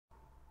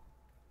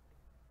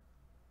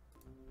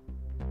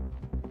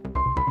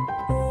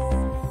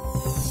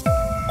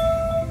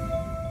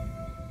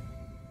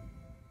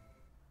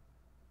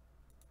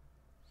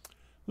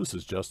This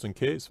is Justin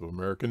Case of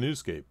American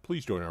Newscape.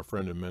 Please join our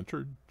friend and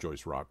mentor,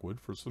 Joyce Rockwood,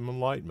 for some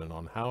enlightenment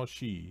on how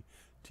she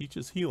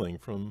teaches healing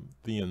from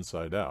the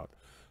inside out.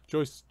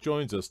 Joyce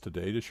joins us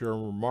today to share a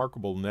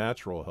remarkable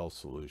natural health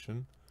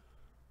solution,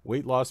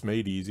 weight loss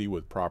made easy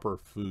with proper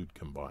food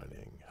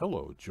combining.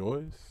 Hello,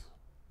 Joyce.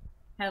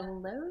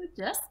 Hello,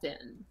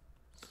 Justin.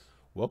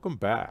 Welcome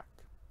back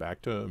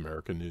to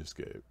American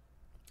Newscape.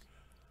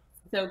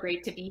 So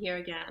great to be here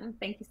again.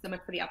 Thank you so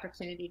much for the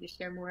opportunity to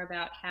share more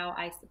about how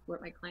I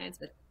support my clients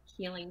with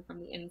healing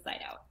from the inside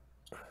out.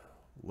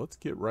 Let's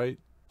get right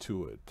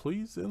to it.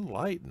 Please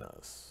enlighten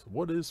us.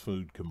 What is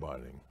food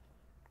combining?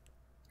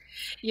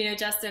 You know,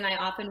 Justin, I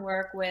often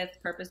work with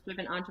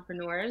purpose-driven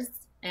entrepreneurs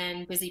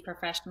and busy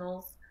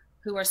professionals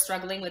who are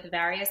struggling with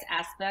various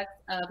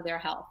aspects of their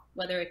health,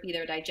 whether it be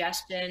their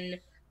digestion,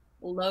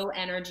 low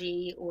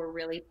energy, or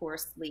really poor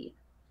sleep.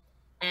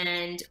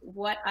 And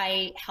what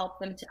I help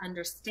them to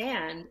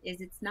understand is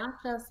it's not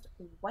just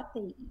what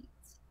they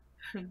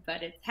eat,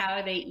 but it's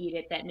how they eat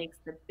it that makes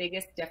the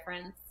biggest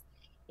difference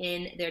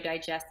in their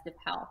digestive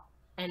health.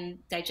 And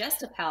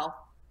digestive health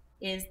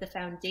is the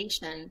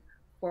foundation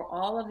for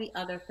all of the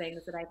other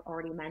things that I've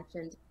already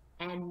mentioned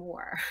and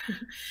more.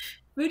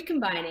 Food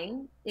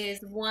combining is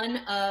one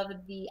of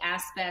the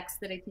aspects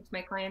that I teach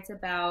my clients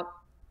about,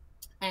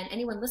 and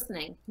anyone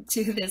listening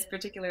to this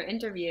particular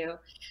interview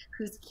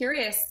who's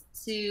curious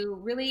to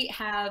really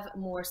have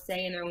more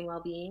say in their own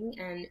well-being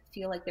and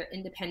feel like they're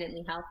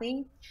independently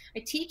healthy.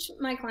 I teach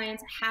my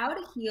clients how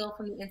to heal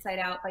from the inside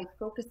out by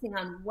focusing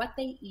on what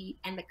they eat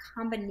and the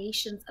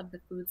combinations of the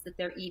foods that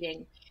they're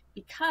eating.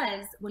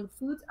 Because when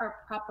foods are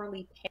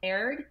properly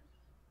paired,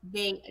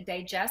 they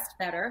digest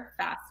better,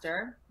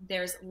 faster,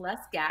 there's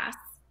less gas,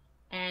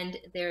 and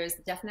there's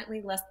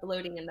definitely less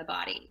bloating in the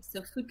body.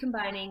 So food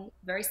combining,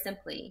 very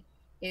simply,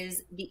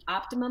 is the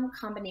optimum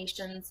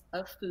combinations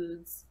of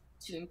foods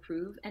to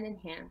improve and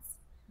enhance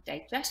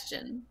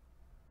digestion,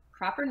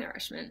 proper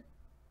nourishment,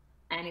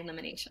 and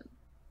elimination.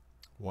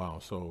 Wow,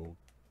 so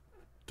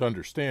to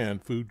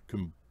understand, food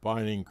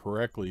combining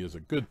correctly is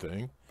a good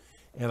thing,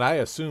 and I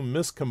assume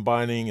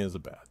miscombining is a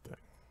bad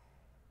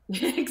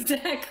thing.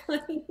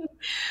 Exactly.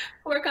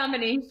 Poor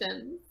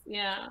combinations.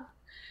 Yeah.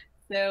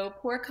 So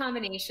poor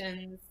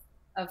combinations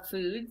of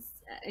foods.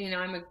 You know,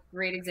 I'm a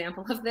great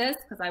example of this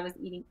because I was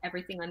eating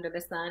everything under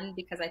the sun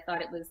because I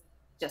thought it was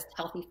just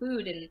healthy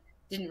food and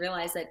didn't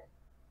realize that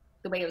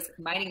the way I was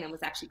combining them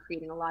was actually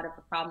creating a lot of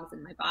the problems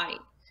in my body.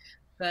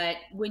 But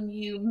when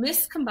you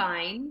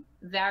miscombine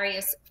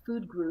various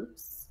food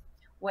groups,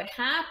 what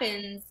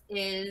happens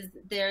is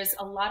there's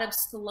a lot of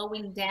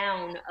slowing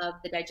down of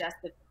the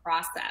digestive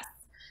process.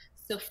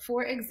 So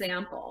for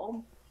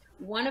example,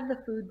 one of the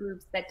food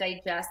groups that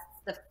digests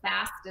the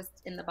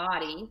fastest in the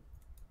body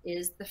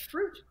is the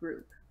fruit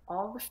group.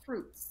 All the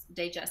fruits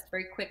digest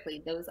very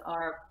quickly. Those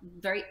are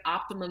very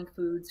optimum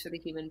foods for the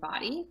human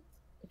body.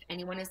 If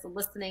anyone is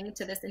listening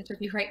to this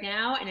interview right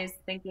now and is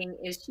thinking,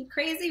 is she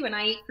crazy? When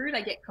I eat fruit,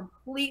 I get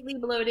completely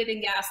bloated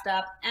and gassed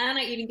up, and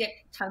I even get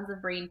tons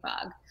of brain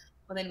fog.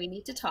 Well, then we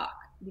need to talk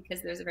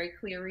because there's a very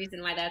clear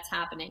reason why that's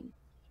happening.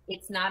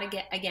 It's not,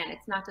 again,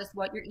 it's not just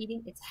what you're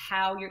eating, it's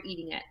how you're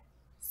eating it.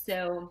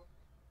 So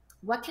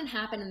what can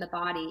happen in the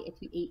body if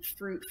you eat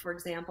fruit, for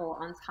example,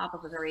 on top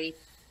of a very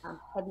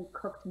heavy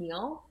cooked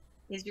meal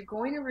is you're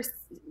going to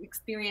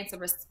experience a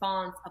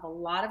response of a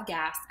lot of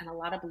gas and a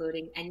lot of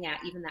bloating, and yeah,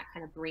 even that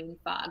kind of brain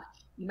fog.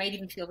 You might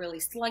even feel really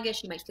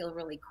sluggish. You might feel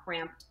really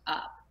cramped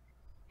up.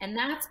 And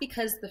that's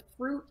because the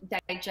fruit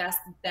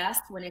digests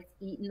best when it's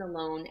eaten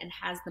alone and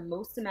has the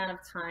most amount of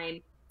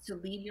time to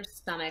leave your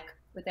stomach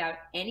without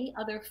any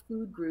other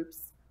food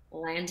groups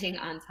landing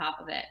on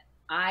top of it.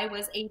 I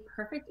was a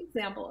perfect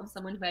example of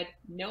someone who had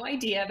no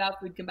idea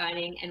about food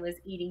combining and was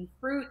eating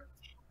fruit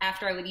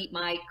after I would eat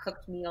my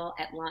cooked meal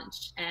at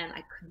lunch. And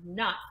I could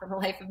not, for the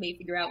life of me,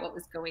 figure out what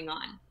was going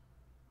on.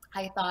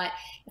 I thought,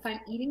 if I'm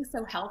eating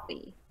so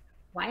healthy,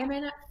 why am I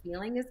not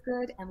feeling as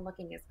good and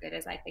looking as good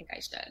as I think I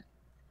should?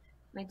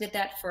 And I did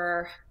that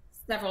for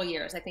several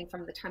years, I think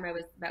from the time I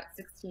was about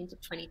 16 to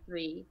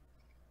 23.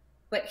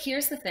 But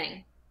here's the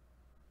thing.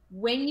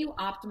 When you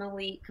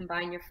optimally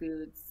combine your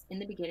foods, in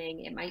the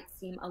beginning, it might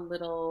seem a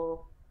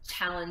little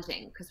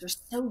challenging because we're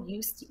so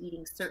used to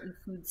eating certain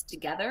foods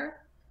together.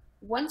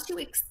 Once you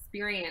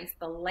experience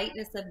the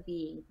lightness of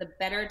being, the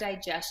better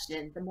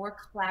digestion, the more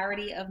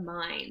clarity of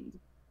mind,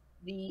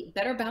 the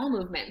better bowel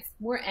movements,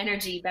 more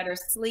energy, better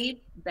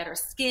sleep, better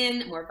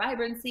skin, more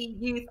vibrancy,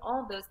 youth,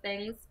 all of those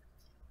things,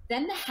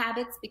 then the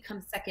habits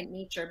become second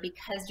nature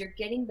because you're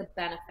getting the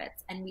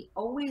benefits. And we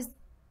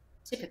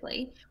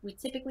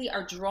typically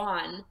are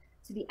drawn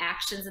to the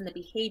actions and the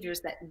behaviors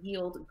that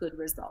yield good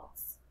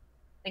results.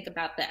 Think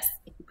about this.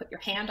 If you put your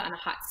hand on a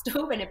hot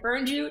stove and it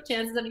burned you,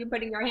 chances of you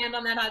putting your hand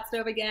on that hot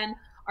stove again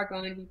are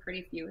going to be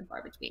pretty few and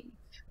far between.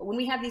 But when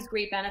we have these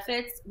great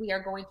benefits, we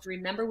are going to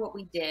remember what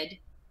we did,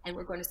 and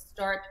we're going to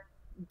start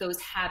those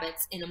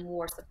habits in a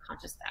more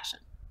subconscious fashion.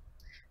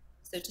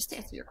 So just to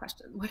answer your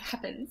question, what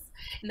happens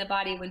in the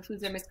body when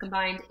foods are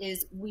miscombined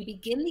is we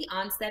begin the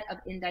onset of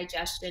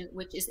indigestion,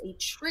 which is a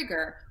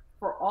trigger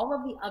for all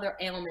of the other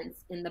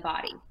ailments in the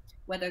body,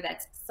 whether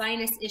that's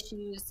sinus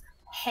issues,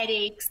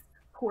 headaches,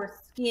 poor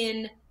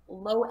skin,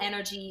 low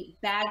energy,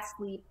 bad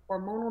sleep,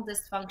 hormonal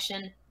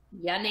dysfunction,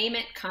 you name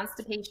it,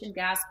 constipation,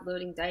 gas,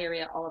 bloating,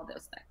 diarrhea, all of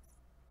those things.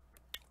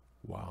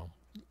 Wow.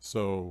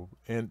 So,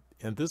 and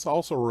this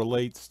also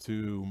relates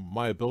to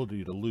my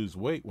ability to lose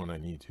weight when I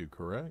need to,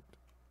 correct?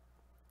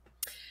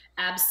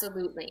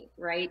 Absolutely,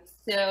 right?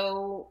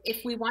 So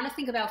if we want to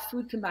think about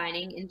food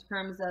combining in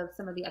terms of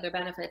some of the other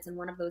benefits, and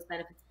one of those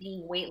benefits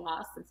being weight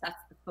loss, since that's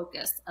the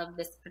focus of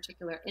this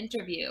particular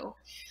interview,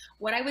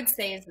 what I would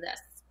say is this.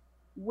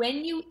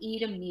 When you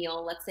eat a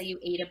meal, let's say you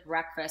ate a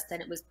breakfast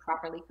and it was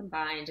properly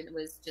combined and it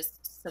was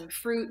just some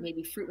fruit,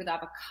 maybe fruit with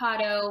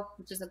avocado,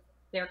 which is a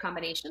fair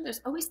combination.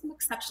 There's always some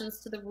exceptions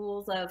to the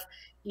rules of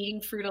eating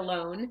fruit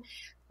alone.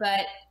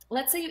 But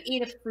let's say you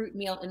ate a fruit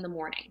meal in the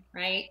morning,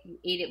 right? You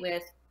ate it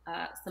with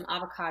some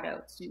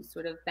avocado to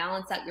sort of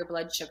balance out your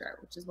blood sugar,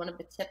 which is one of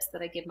the tips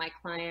that I give my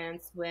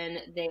clients when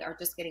they are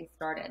just getting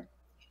started.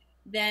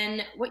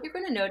 Then what you're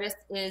going to notice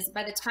is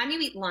by the time you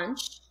eat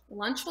lunch,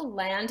 lunch will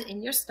land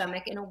in your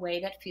stomach in a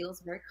way that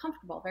feels very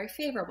comfortable, very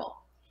favorable.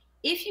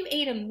 If you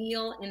ate a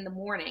meal in the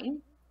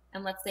morning,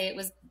 and let's say it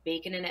was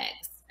bacon and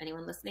eggs,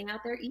 anyone listening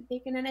out there eat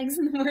bacon and eggs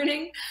in the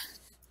morning?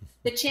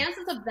 The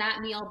chances of that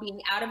meal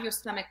being out of your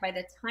stomach by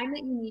the time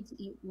that you need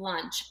to eat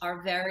lunch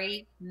are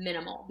very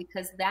minimal,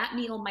 because that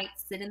meal might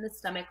sit in the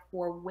stomach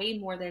for way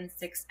more than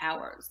 6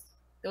 hours.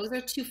 Those are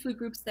two food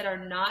groups that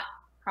are not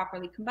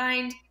properly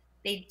combined.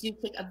 They do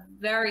take a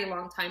very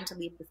long time to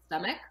leave the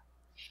stomach.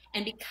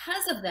 And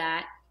because of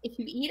that, if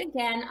you eat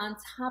again on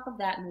top of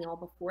that meal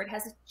before it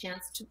has a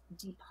chance to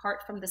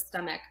depart from the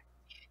stomach,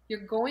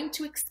 you're going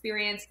to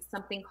experience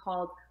something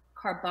called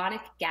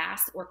carbonic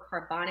gas or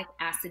carbonic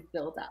acid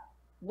buildup.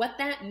 What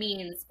that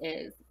means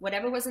is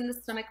whatever was in the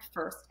stomach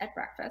first at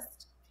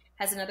breakfast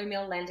has another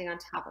meal landing on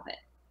top of it.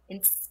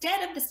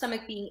 Instead of the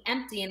stomach being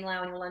empty and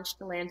allowing lunch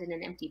to land in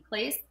an empty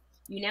place,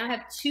 you now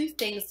have two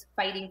things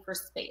fighting for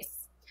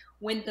space.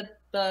 When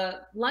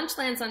the lunch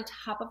lands on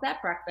top of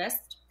that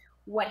breakfast,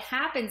 what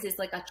happens is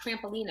like a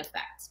trampoline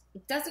effect.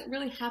 It doesn't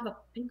really have a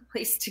big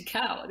place to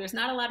go. There's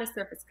not a lot of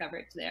surface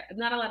coverage there,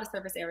 not a lot of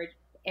surface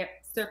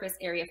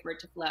area for it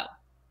to flow.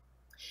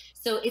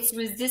 So it's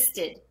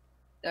resisted.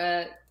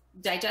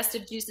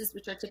 Digestive juices,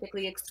 which are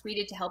typically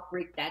excreted to help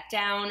break that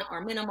down,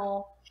 are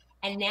minimal.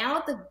 And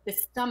now the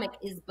stomach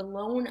is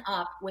blown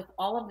up with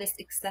all of this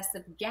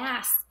excessive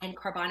gas and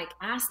carbonic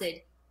acid,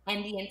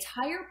 and the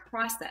entire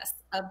process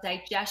of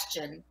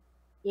digestion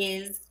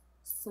is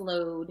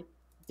slowed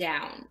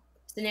down.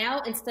 So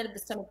now, instead of the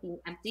stomach being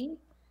empty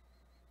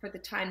for the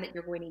time that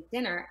you're going to eat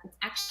dinner, it's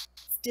actually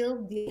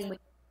still dealing with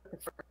the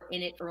fur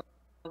in it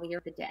earlier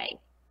in the day.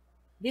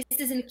 This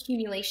is an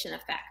accumulation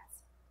effect.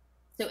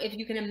 So if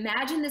you can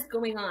imagine this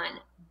going on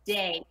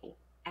day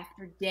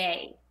after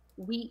day,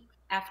 week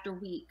after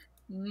week,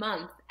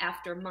 month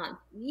after month,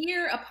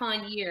 year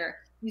upon year,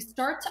 you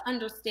start to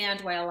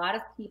understand why a lot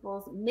of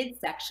people's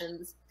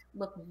midsections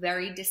look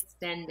very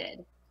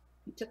distended.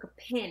 You took a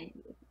pin,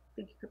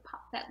 you could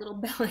pop that little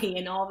belly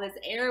and all this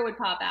air would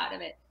pop out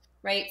of it,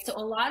 right? So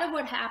a lot of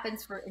what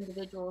happens for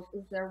individuals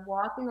is they're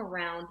walking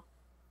around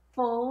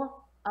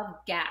full of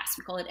gas.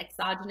 We call it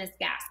exogenous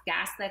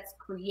gas that's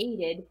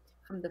created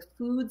from the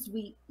foods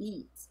we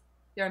eat.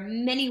 There are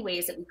many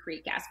ways that we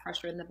create gas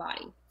pressure in the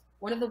body.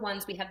 One of the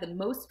ones we have the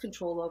most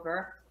control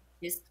over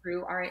is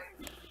through our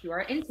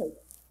intake,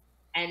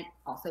 and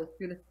also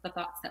through the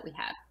thoughts that we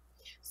have.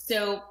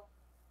 So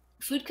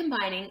food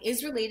combining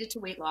is related to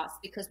weight loss,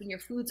 because when your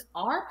foods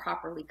are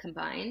properly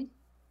combined,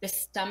 the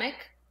stomach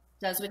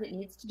does what it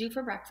needs to do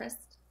for breakfast.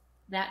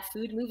 That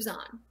food moves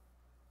on.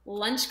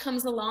 Lunch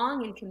comes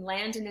along and can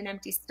land in an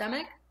empty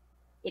stomach.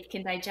 It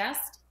can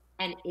digest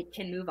and it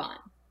can move on.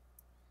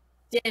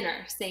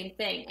 Dinner, same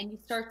thing. And you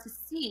start to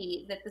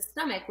see that the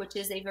stomach, which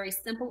is a very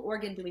simple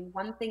organ doing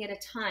one thing at a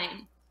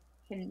time,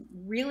 can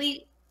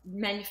really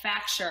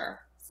manufacture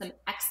some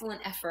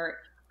excellent effort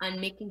on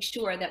making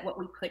sure that what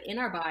we put in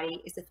our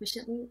body is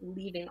efficiently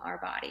leaving our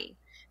body.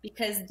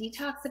 Because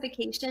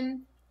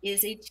detoxification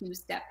is a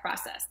two-step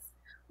process.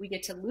 We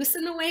get to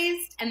loosen the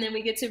waste and then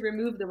we get to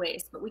remove the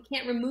waste. But we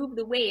can't remove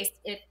the waste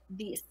if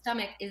the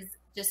stomach is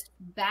just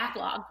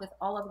backlogged with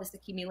all of this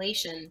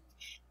accumulation,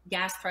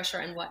 gas pressure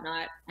and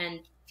whatnot, and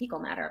fecal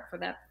matter for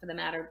the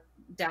matter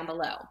down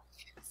below.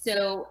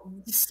 So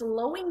the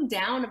slowing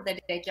down of the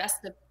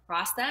digestive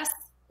process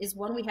is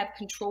one we have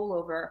control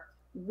over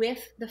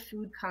with the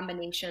food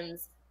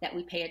combinations that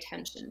we pay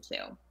attention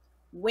to.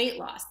 Weight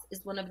loss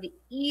is one of the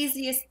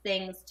easiest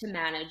things to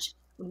manage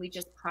when we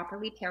just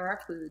properly pair our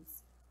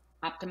foods,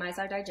 optimize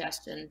our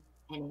digestion,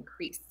 and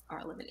increase our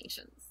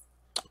eliminations.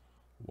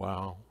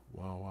 Wow.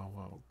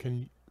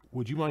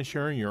 Would you mind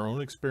sharing your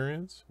own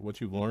experience,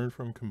 what you've learned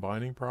from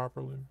combining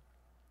properly?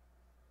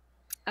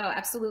 Oh,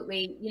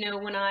 absolutely. You know,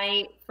 when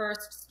I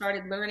first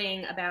started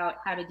learning about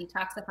how to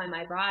detoxify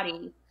my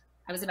body,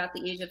 I was about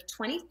the age of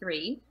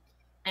 23,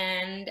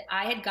 and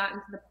I had gotten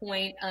to the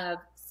point of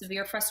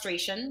severe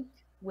frustration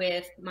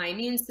with my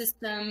immune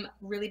system,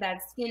 really bad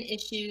skin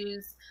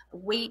issues,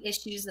 weight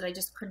issues that I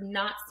just could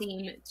not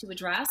seem to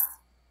address.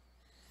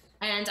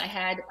 And I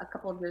had a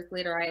couple of years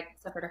later, I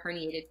suffered a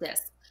herniated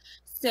disc.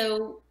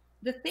 So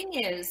the thing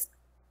is,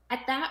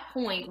 at that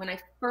point, when I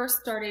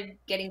first started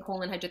getting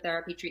colon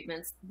hydrotherapy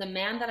treatments, the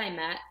man that I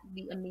met,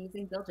 the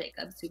amazing Bill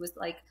Jacobs, who was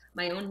like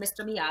my own Mr.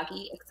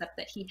 Miyagi, except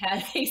that he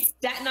had a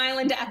Staten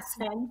Island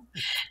accent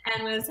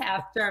and was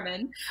half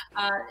German,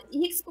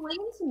 he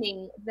explained to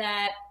me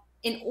that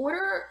in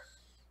order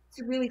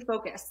to really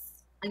focus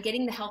on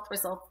getting the health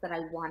results that I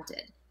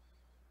wanted,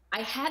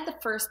 I had the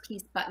first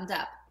piece buttoned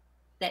up,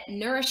 that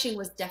nourishing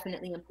was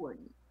definitely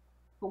important.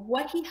 But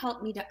what he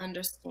helped me to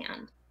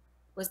understand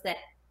was that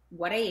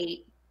what I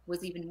ate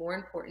was even more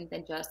important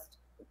than just,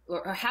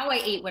 or how I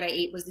ate what I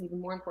ate was even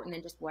more important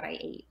than just what I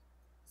ate.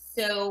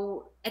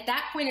 So at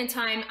that point in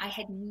time, I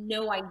had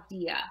no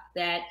idea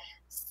that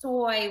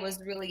soy was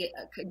really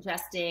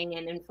congesting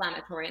and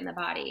inflammatory in the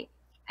body,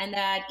 and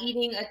that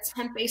eating a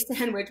tempeh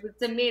sandwich with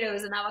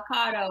tomatoes and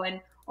avocado and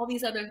all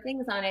these other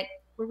things on it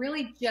were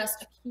really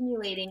just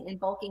accumulating and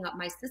bulking up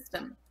my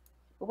system.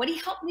 But what he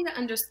helped me to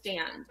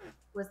understand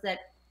was that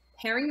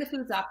pairing the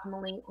foods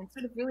optimally and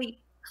sort of really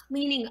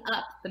cleaning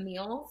up the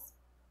meals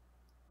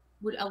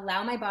would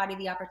allow my body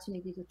the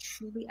opportunity to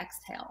truly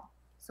exhale.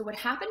 So what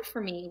happened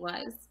for me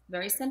was,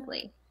 very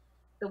simply,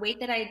 the weight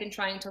that I had been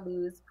trying to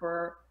lose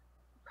for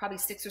probably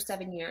 6 or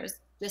 7 years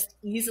just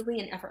easily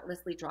and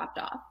effortlessly dropped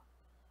off.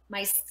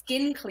 My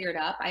skin cleared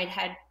up. I had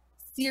had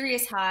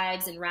serious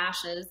hives and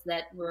rashes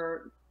that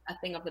were a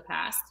thing of the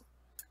past.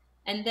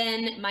 And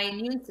then my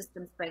immune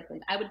system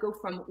strengthened. I would go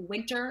from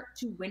winter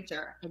to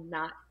winter and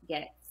not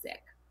get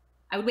sick.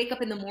 I would wake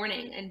up in the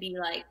morning and be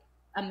like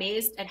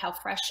amazed at how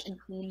fresh and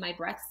clean my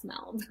breath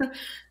smelled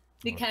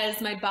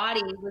because my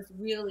body was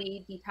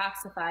really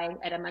detoxifying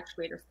at a much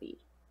greater speed.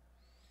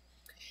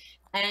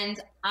 And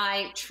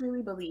I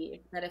truly believe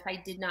that if I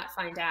did not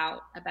find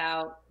out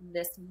about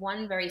this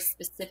one very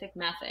specific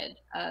method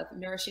of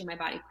nourishing my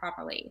body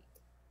properly,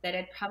 that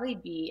I'd probably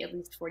be at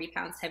least 40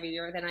 pounds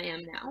heavier than I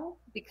am now,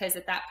 because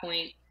at that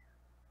point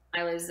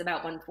I was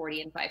about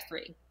 140 and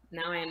 5'3".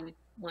 Now I'm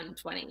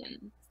 120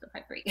 and still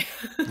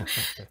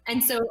 5'3".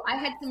 And so I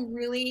had some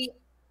really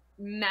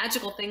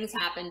magical things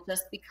happen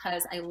just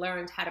because I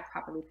learned how to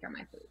properly pair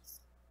my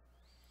foods.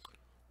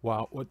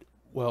 Wow.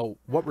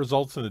 What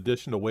results in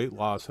addition to weight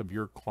loss have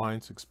your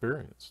clients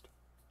experienced?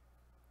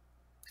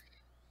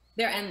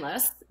 They're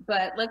endless,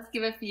 but let's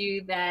give a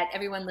few that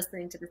everyone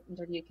listening to this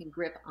interview can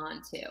grip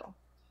onto.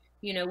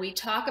 You know, we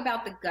talk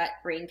about the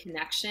gut-brain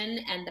connection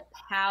and the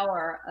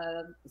power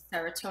of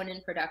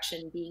serotonin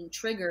production being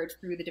triggered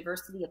through the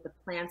diversity of the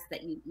plants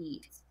that you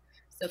eat.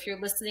 So if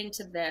you're listening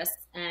to this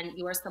and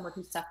you are someone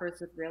who suffers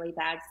with really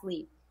bad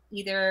sleep,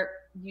 either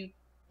you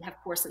have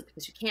poor sleep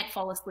because you can't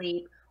fall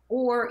asleep,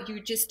 or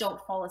you just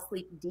don't fall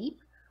asleep deep,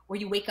 or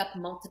you wake up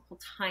multiple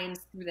times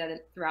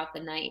throughout the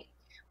night,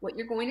 what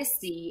you're going to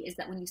see is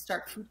that when you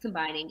start food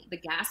combining, the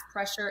gas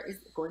pressure is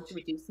going to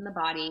reduce in the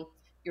body,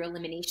 your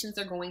eliminations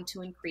are going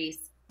to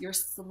increase, your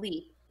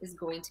sleep is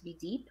going to be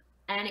deep,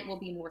 and it will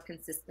be more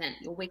consistent.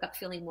 You'll wake up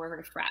feeling more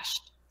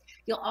refreshed.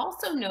 You'll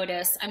also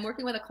notice, I'm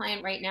working with a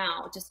client right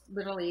now, just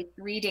literally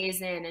 3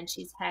 days in, and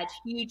she's had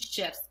huge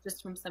shifts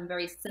just from some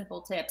very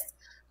simple tips.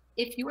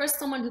 If you are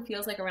someone who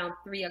feels like around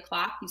 3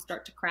 o'clock, you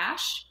start to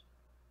crash.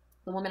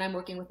 The woman I'm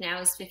working with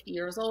now is 50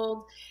 years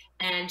old,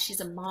 and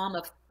she's a mom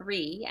of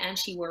 3, and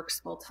she works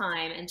full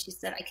time. And she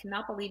said, I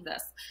cannot believe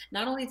this.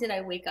 Not only did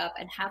I wake up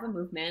and have a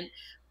movement,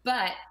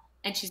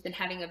 and she's been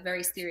having a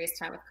very serious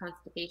time with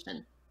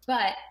constipation,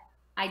 but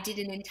I did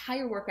an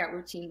entire workout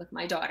routine with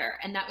my daughter.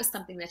 And that was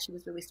something that she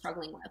was really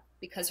struggling with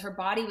because her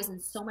body was in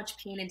so much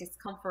pain and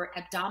discomfort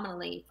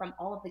abdominally from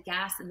all of the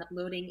gas and the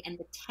bloating and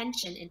the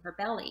tension in her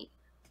belly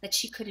that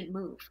she couldn't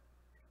move.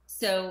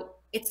 So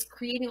it's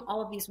creating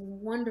all of these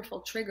wonderful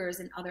triggers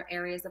in other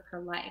areas of her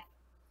life.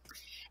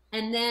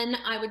 And then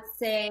I would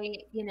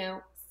say, you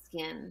know,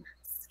 skin.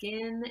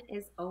 Skin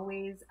is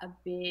always a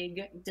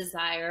big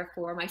desire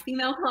for my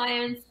female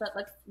clients, but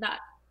let's not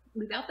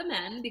leave out the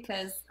men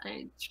because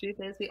the truth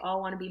is we all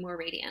want to be more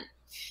radiant.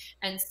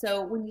 And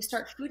so when you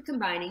start food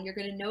combining, you're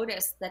going to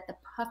notice that the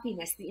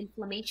puffiness, the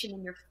inflammation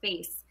in your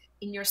face,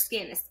 in your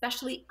skin,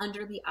 especially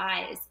under the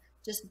eyes,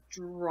 just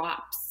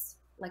drops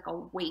like a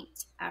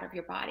weight out of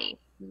your body.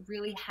 We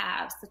really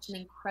have such an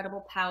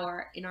incredible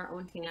power in our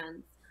own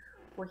hands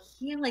for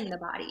healing the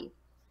body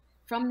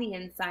from the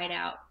inside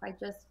out by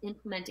just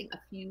implementing a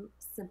few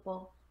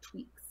simple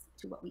tweaks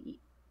to what we eat.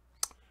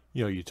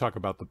 You know, you talk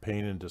about the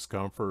pain and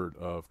discomfort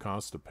of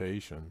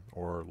constipation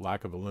or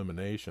lack of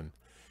elimination,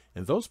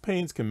 and those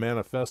pains can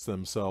manifest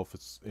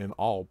themselves in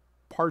all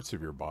parts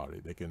of your body.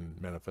 They can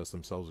manifest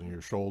themselves in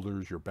your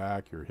shoulders, your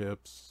back, your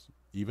hips,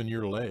 even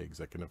your legs.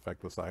 That can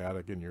affect the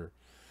sciatic in your.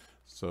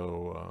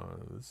 So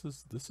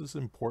this is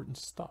important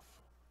stuff.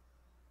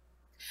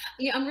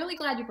 Yeah, I'm really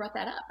glad you brought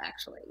that up,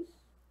 actually.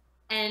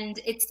 And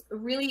it's a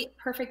really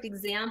perfect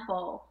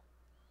example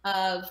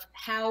of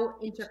how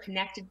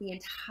interconnected the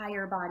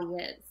entire body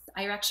is.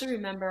 I actually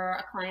remember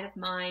a client of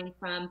mine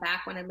from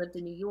back when I lived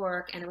in New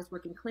York and I was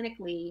working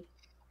clinically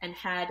and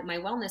had my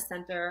wellness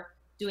center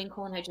doing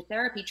colon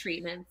hydrotherapy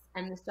treatments.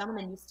 And this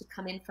gentleman used to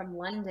come in from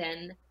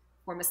London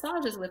for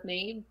massages with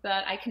me,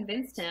 but I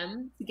convinced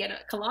him to get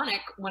a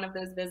colonic one of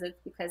those visits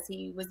because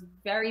he was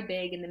very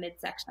big in the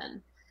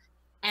midsection.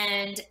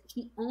 And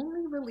he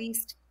only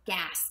released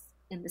gas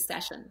in the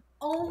session,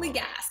 only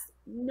gas,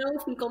 no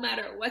fecal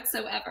matter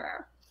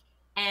whatsoever.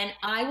 And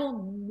I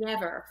will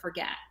never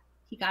forget,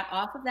 he got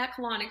off of that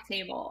colonic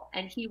table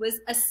and he was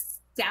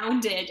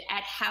astounded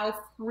at how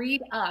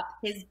freed up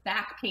his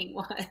back pain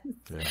was.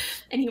 Yeah.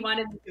 And he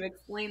wanted me to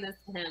explain this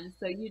to him.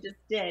 So you just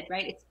did,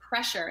 right? It's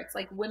pressure. It's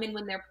like women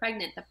when they're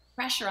pregnant, the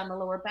pressure on the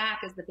lower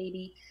back as the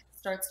baby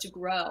starts to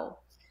grow.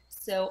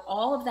 So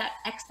all of that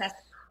excess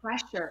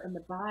pressure in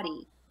the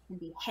body can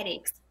be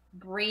headaches,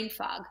 brain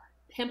fog,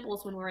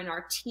 pimples when we're in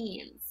our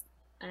teens,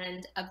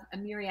 and a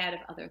myriad of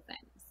other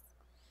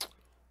things.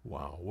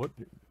 Wow.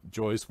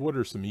 Joyce, what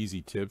are some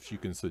easy tips you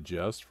can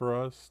suggest for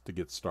us to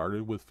get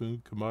started with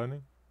food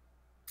combining?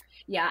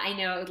 Yeah, I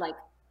know, like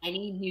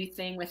any new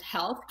thing with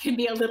health can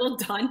be a little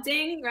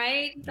daunting,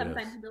 right?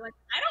 Sometimes you're like,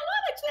 I don't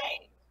want to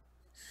change.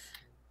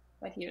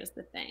 But here's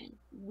the thing.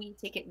 We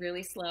take it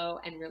really slow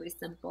and really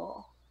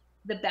simple.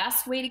 The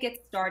best way to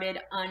get started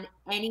on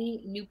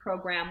any new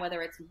program,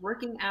 whether it's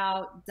working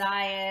out,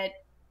 diet,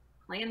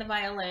 playing the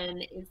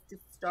violin, is to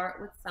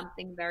start with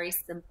something very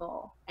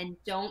simple and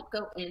don't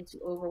go into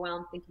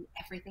overwhelm thinking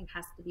everything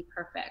has to be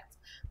perfect.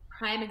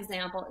 Prime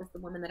example is the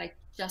woman that I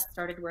just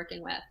started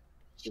working with.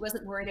 She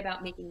wasn't worried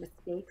about making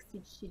mistakes.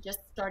 She just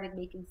started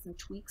making some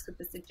tweaks with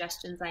the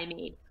suggestions I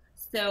made.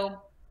 So,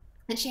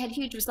 and she had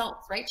huge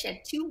results, right? She had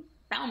 2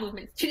 bowel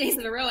movements 2 days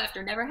in a row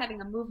after never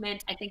having a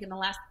movement, I think, in the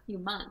last few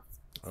months.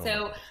 Oh.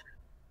 So,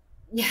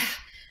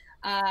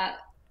 yeah.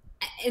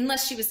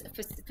 Unless she was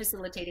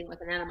facilitating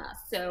with an enema.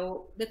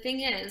 So the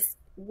thing is,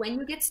 when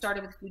you get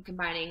started with food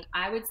combining,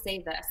 I would say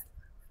this: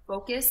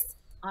 focus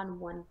on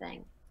one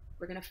thing.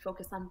 We're going to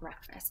focus on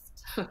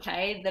breakfast,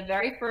 okay? The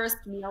very first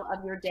meal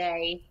of your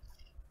day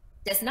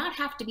does not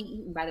have to be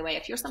eaten, by the way.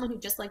 If you're someone who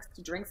just likes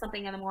to drink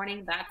something in the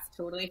morning, that's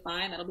totally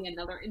fine. That'll be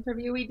another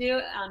interview we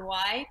do on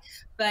why.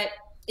 But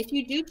if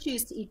you do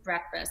choose to eat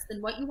breakfast,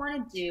 then what you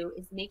want to do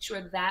is make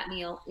sure that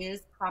meal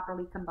is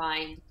properly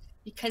combined,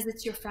 because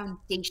it's your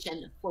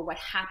foundation for what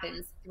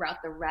happens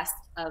throughout the rest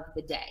of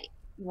the day.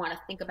 You want to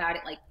think about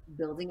it like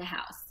building a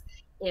house.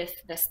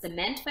 If the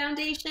cement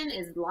foundation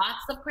is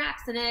lots of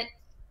cracks in it,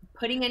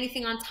 putting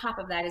anything on top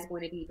of that is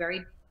going to be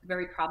very,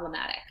 very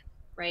problematic,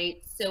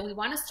 right? So we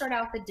want to start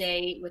out the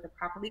day with a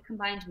properly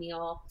combined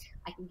meal.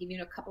 I can give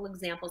you a couple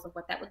examples of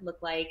what that would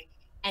look like.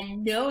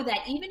 And know that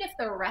even if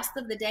the rest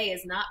of the day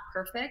is not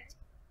perfect,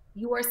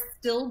 you are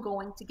still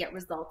going to get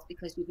results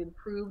because you've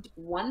improved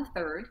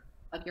 1/3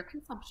 of your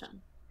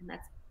consumption, and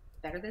that's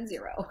better than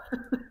 0,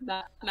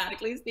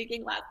 mathematically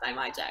speaking, last time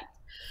I checked.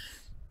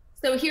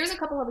 So here's a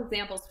couple of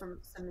examples from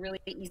some really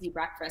easy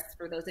breakfasts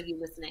for those of you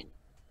listening.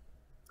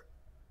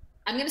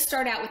 I'm going to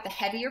start out with the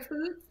heavier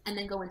foods and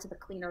then go into the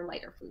cleaner,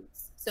 lighter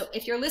foods. So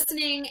if you're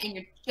listening and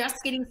you're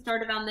just getting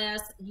started on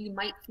this, you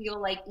might feel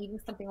like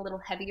eating something a little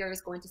heavier is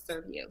going to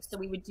serve you. So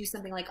we would do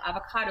something like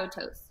avocado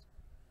toast.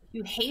 If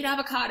you hate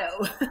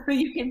avocado,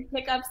 you can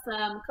pick up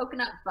some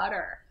coconut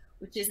butter,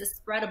 which is a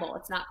spreadable.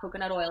 It's not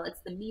coconut oil. It's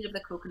the meat of the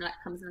coconut,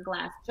 comes in a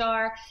glass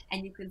jar,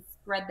 and you can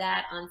spread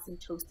that on some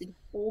toasted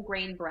whole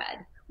grain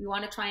bread. We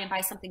want to try and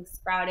buy something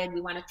sprouted.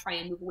 We want to try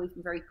and move away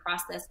from very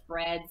processed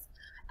breads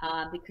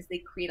because they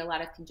create a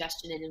lot of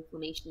congestion and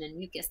inflammation and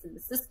mucus in the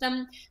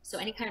system. So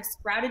any kind of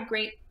sprouted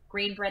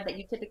grain bread that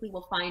you typically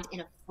will find in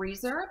a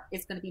freezer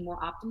is going to be more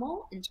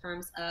optimal in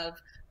terms of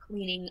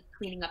cleaning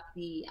up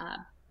the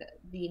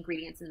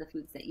ingredients in the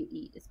foods that you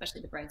eat,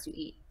 especially the breads you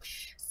eat.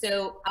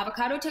 So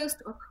avocado toast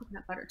or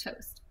coconut butter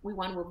toast. We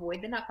want to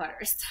avoid the nut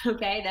butters,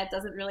 okay? That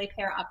doesn't really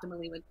pair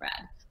optimally with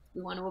bread.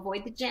 We want to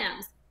avoid the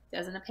jams.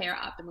 Doesn't pair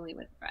optimally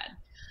with bread.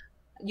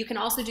 You can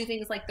also do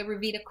things like the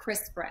Revita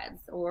crisp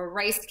breads or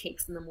rice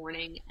cakes in the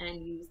morning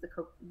and use the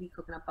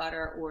coconut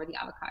butter or the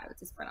avocado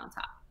to spread on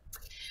top.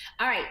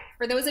 All right,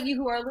 for those of you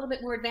who are a little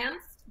bit more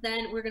advanced,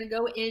 then we're going to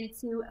go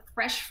into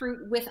fresh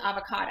fruit with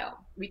avocado.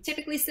 We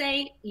typically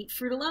say eat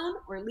fruit alone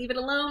or leave it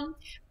alone,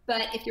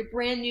 but if you're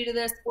brand new to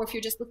this or if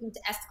you're just looking to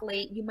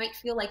escalate, you might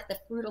feel like the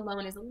fruit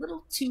alone is a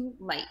little too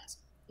light.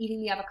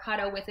 Eating the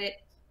avocado with it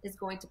is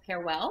going to pair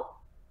well,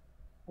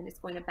 and it's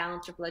going to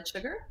balance your blood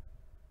sugar.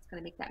 It's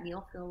going to make that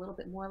meal feel a little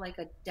bit more like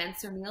a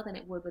denser meal than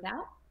it would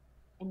without,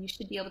 and you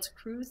should be able to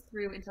cruise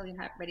through until you're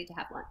ready to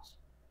have lunch.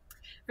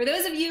 For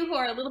those of you who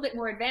are a little bit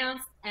more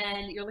advanced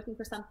and you're looking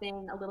for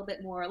something a little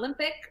bit more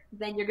Olympic,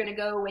 then you're going to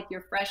go with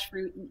your fresh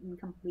fruit eaten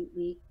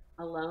completely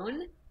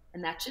alone,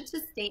 and that should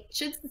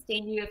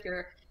sustain you if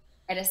you're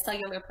at a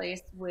cellular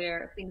place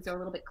where things are a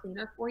little bit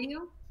cleaner for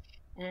you.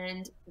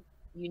 And if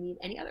you need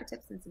any other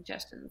tips and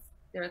suggestions,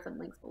 there are some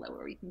links below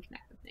where you can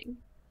connect with me.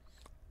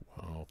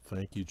 Wow,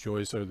 thank you,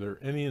 Joyce. Are there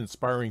any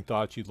inspiring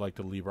thoughts you'd like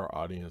to leave our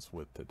audience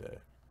with today?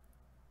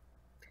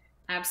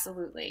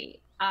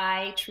 Absolutely.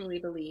 I truly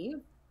believe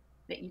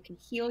that you can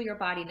heal your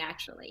body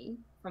naturally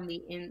from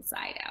the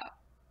inside out.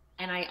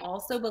 And I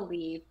also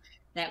believe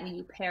that when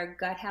you pair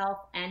gut health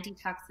and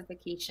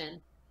detoxification,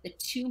 the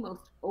two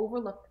most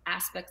overlooked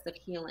aspects of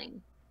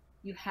healing,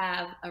 you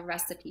have a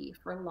recipe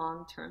for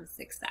long-term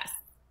success.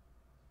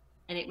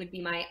 And it would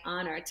be my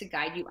honor to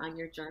guide you on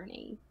your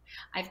journey.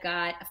 I've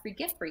got a free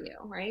gift for you,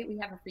 right? We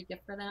have a free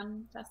gift for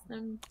them,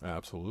 Justin.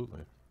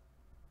 Absolutely.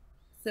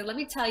 So let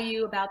me tell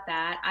you about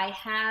that. I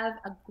have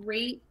a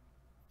great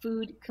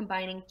food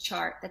combining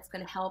chart that's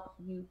going to help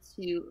you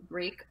to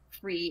break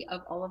free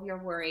of all of your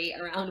worry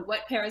around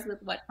what pairs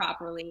with what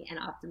properly and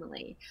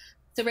optimally.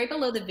 So right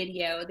below the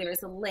video, there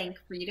is a link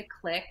for you to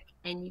click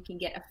and you can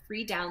get a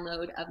free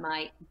download of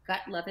my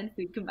gut love and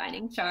food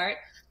combining chart.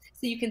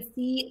 So you can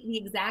see the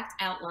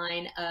exact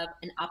outline of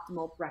an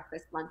optimal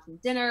breakfast, lunch,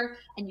 and dinner.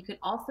 And you can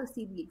also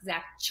see the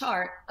exact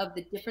chart of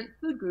the different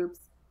food groups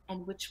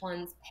and which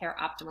ones pair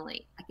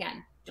optimally.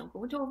 Again, don't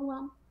go into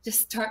overwhelm.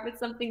 Just start with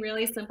something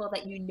really simple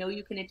that you know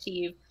you can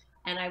achieve.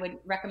 And I would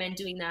recommend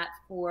doing that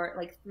for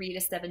like 3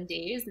 to 7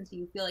 days until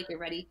you feel like you're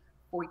ready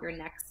for your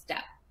next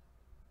step.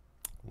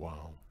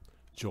 Wow.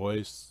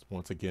 Joyce,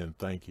 once again,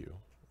 thank you.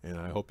 And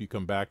I hope you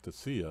come back to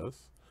see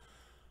us.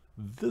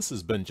 This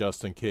has been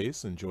Justin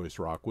Case and Joyce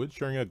Rockwood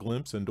sharing a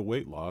glimpse into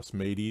weight loss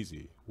made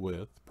easy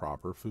with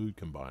proper food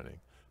combining.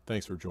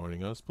 Thanks for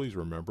joining us. Please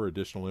remember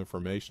additional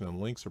information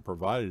and links are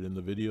provided in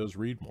the video's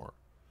read more.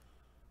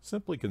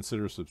 Simply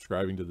consider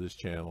subscribing to this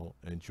channel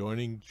and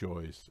joining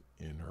Joyce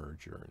in her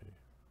journey.